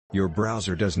Your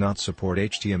browser does not support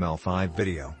HTML5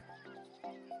 video.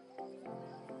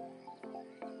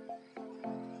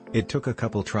 It took a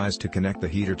couple tries to connect the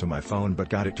heater to my phone but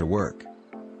got it to work.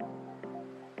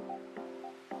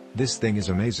 This thing is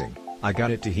amazing. I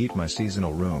got it to heat my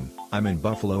seasonal room. I'm in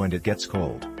Buffalo and it gets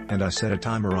cold, and I set a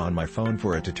timer on my phone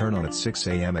for it to turn on at 6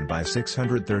 a.m. and by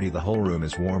 6:30 the whole room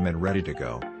is warm and ready to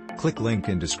go. Click link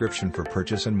in description for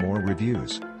purchase and more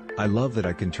reviews. I love that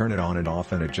I can turn it on and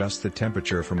off and adjust the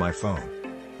temperature from my phone.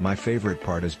 My favorite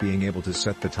part is being able to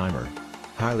set the timer.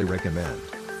 Highly recommend.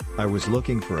 I was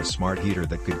looking for a smart heater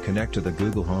that could connect to the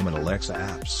Google Home and Alexa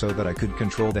apps so that I could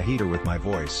control the heater with my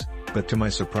voice, but to my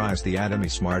surprise the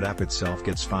Atomi Smart App itself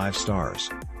gets 5 stars.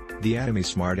 The Atomi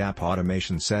Smart App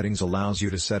automation settings allows you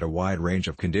to set a wide range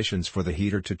of conditions for the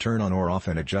heater to turn on or off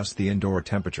and adjust the indoor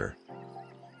temperature.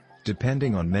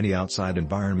 Depending on many outside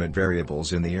environment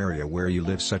variables in the area where you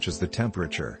live, such as the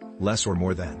temperature, less or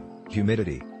more than,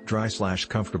 humidity,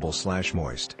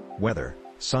 dry/comfortable/moist, weather,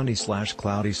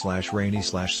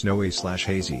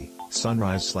 sunny/cloudy/rainy/snowy/hazy,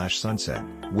 sunrise/sunset,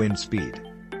 wind speed.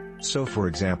 So for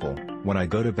example, when I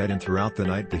go to bed and throughout the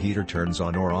night the heater turns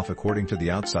on or off according to the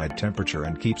outside temperature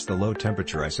and keeps the low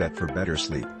temperature I set for better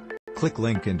sleep. Click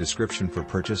link in description for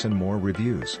purchase and more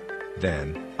reviews.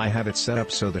 Then, I have it set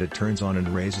up so that it turns on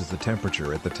and raises the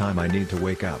temperature at the time I need to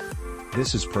wake up.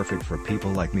 This is perfect for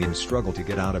people like me who struggle to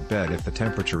get out of bed if the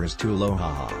temperature is too low.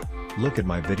 Haha. Look at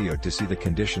my video to see the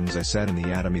conditions I set in the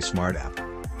Atomi Smart App.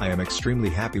 I am extremely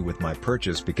happy with my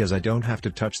purchase because I don't have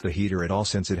to touch the heater at all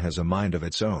since it has a mind of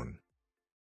its own.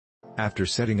 After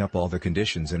setting up all the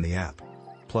conditions in the app,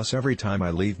 plus every time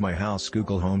I leave my house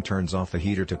Google Home turns off the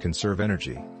heater to conserve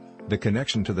energy. The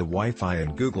connection to the Wi-Fi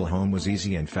in Google Home was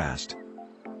easy and fast.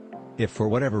 If for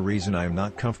whatever reason I am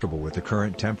not comfortable with the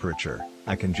current temperature,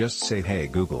 I can just say, "Hey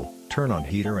Google, turn on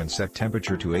heater and set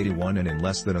temperature to 81," and in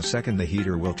less than a second the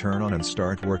heater will turn on and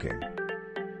start working.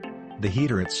 The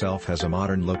heater itself has a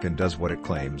modern look and does what it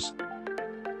claims.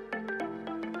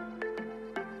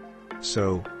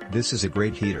 So, this is a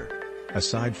great heater.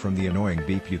 Aside from the annoying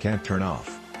beep you can't turn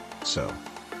off. So,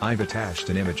 I've attached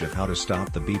an image of how to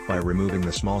stop the beep by removing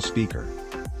the small speaker.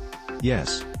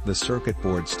 Yes, the circuit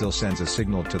board still sends a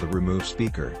signal to the remove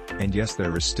speaker, and yes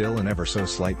there is still an ever so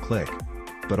slight click.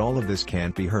 But all of this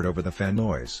can't be heard over the fan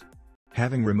noise.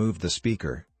 Having removed the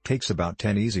speaker, takes about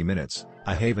 10 easy minutes,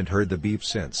 I haven't heard the beep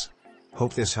since.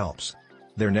 Hope this helps.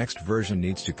 Their next version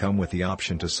needs to come with the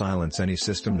option to silence any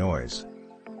system noise.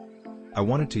 I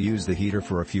wanted to use the heater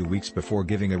for a few weeks before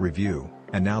giving a review,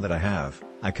 and now that I have,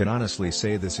 I can honestly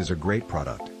say this is a great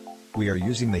product. We are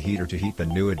using the heater to heat the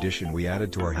new addition we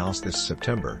added to our house this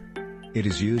September. It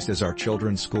is used as our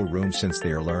children's schoolroom since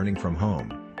they are learning from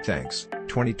home, thanks,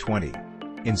 2020.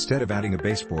 Instead of adding a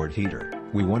baseboard heater,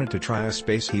 we wanted to try a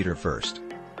space heater first.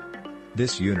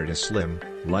 This unit is slim,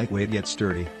 lightweight yet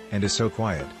sturdy, and is so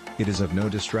quiet, it is of no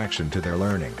distraction to their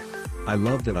learning. I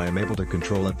love that I am able to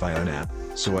control it via an app,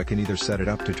 so I can either set it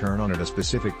up to turn on at a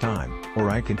specific time, or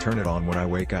I can turn it on when I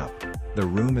wake up. The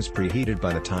room is preheated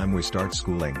by the time we start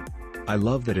schooling. I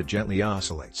love that it gently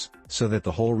oscillates, so that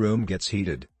the whole room gets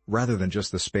heated, rather than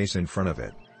just the space in front of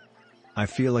it. I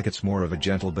feel like it's more of a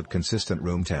gentle but consistent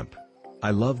room temp. I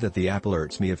love that the app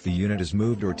alerts me if the unit is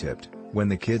moved or tipped, when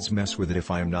the kids mess with it if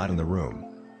I am not in the room.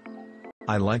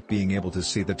 I like being able to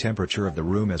see the temperature of the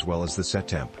room as well as the set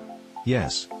temp.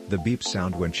 Yes, the beep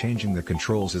sound when changing the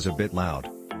controls is a bit loud,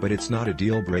 but it's not a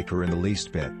deal breaker in the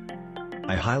least bit.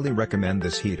 I highly recommend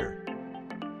this heater.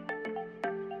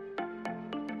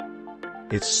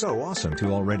 It's so awesome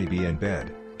to already be in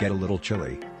bed, get a little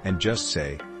chilly, and just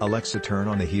say, "Alexa, turn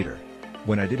on the heater."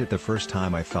 When I did it the first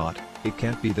time I thought, it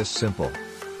can't be this simple.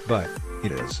 But,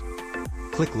 it is.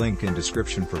 Click link in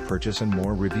description for purchase and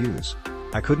more reviews.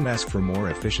 I couldn't ask for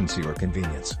more efficiency or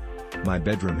convenience. My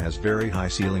bedroom has very high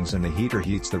ceilings and the heater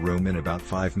heats the room in about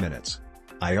 5 minutes.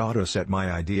 I auto-set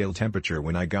my ideal temperature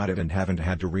when I got it and haven't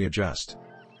had to readjust.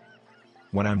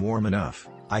 When I'm warm enough,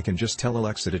 I can just tell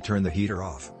Alexa to turn the heater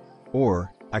off.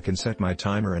 Or, I can set my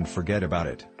timer and forget about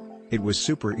it. It was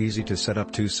super easy to set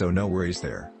up too, so no worries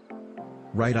there.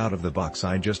 Right out of the box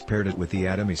I just paired it with the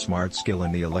Atomi Smart skill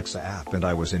in the Alexa app and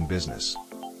I was in business.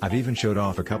 I've even showed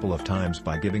off a couple of times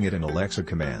by giving it an Alexa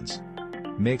commands.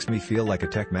 Makes me feel like a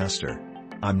tech master.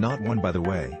 I'm not one, by the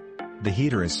way. The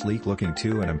heater is sleek looking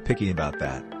too and I'm picky about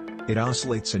that. It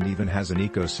oscillates and even has an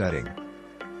eco setting.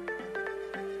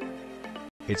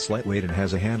 It's lightweight and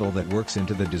has a handle that works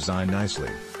into the design nicely.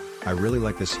 I really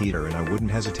like this heater and I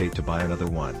wouldn't hesitate to buy another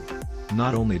one.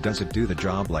 Not only does it do the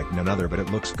job like none other, but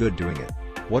it looks good doing it.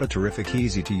 What a terrific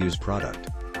easy to use product.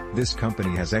 This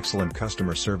company has excellent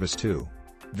customer service too.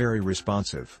 Very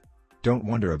responsive. Don't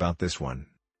wonder about this one.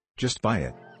 Just buy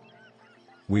it.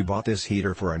 We bought this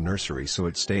heater for our nursery so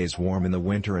it stays warm in the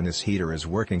winter, and this heater is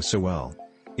working so well.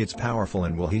 It's powerful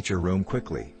and will heat your room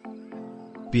quickly.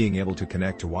 Being able to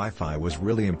connect to Wi-Fi was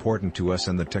really important to us,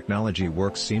 and the technology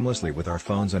works seamlessly with our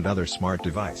phones and other smart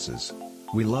devices.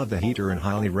 We love the heater and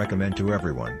highly recommend to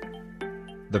everyone.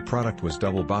 The product was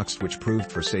double boxed, which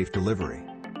proved for safe delivery.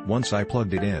 Once I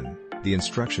plugged it in, the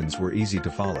instructions were easy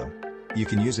to follow. You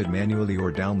can use it manually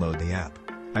or download the app.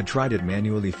 I tried it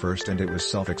manually first and it was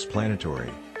self-explanatory.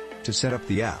 To set up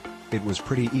the app, it was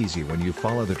pretty easy when you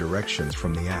follow the directions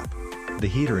from the app. The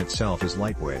heater itself is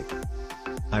lightweight.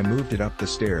 I moved it up the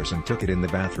stairs and took it in the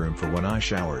bathroom for when I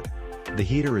showered. The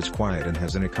heater is quiet and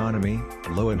has an economy,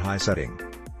 low and high setting.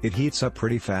 It heats up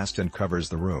pretty fast and covers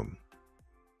the room.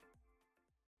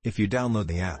 If you download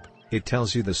the app, it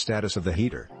tells you the status of the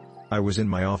heater. I was in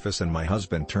my office and my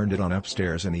husband turned it on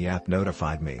upstairs and the app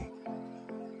notified me.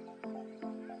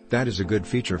 That is a good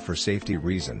feature for safety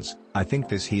reasons. I think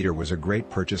this heater was a great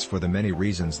purchase for the many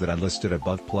reasons that I listed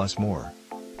above plus more.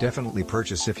 Definitely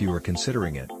purchase if you are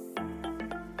considering it.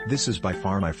 This is by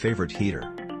far my favorite heater.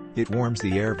 It warms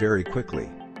the air very quickly.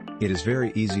 It is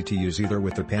very easy to use either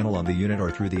with the panel on the unit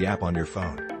or through the app on your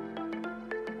phone.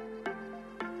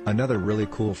 Another really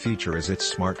cool feature is its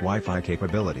smart Wi-Fi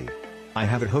capability. I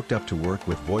have it hooked up to work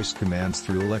with voice commands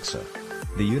through Alexa.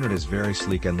 The unit is very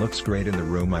sleek and looks great in the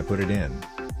room I put it in.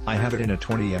 I have it in a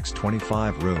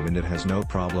 20x25 room and it has no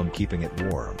problem keeping it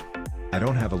warm. I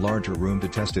don't have a larger room to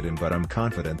test it in, but I'm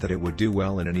confident that it would do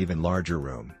well in an even larger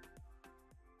room.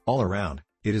 All around,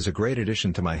 it is a great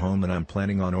addition to my home and I'm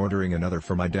planning on ordering another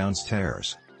for my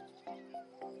downstairs.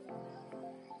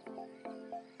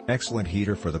 Excellent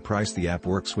heater for the price. The app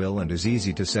works well and is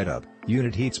easy to set up.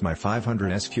 Unit heats my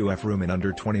 500 SQF room in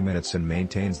under 20 minutes and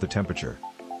maintains the temperature.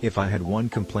 If I had one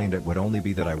complaint, it would only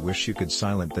be that I wish you could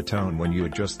silent the tone when you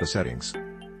adjust the settings.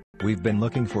 We've been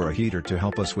looking for a heater to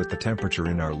help us with the temperature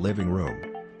in our living room,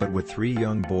 but with 3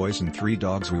 young boys and 3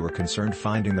 dogs we were concerned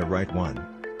finding the right one.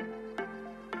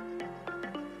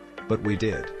 But we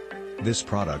did. This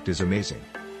product is amazing.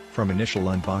 From initial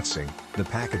unboxing, the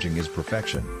packaging is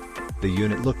perfection. The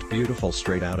unit looked beautiful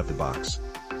straight out of the box.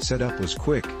 Setup was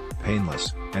quick,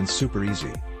 painless, and super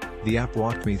easy. The app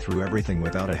walked me through everything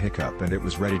without a hiccup and it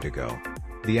was ready to go.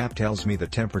 The app tells me the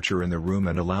temperature in the room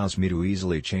and allows me to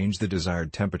easily change the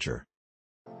desired temperature.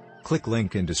 Click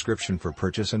link in description for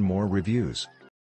purchase and more reviews.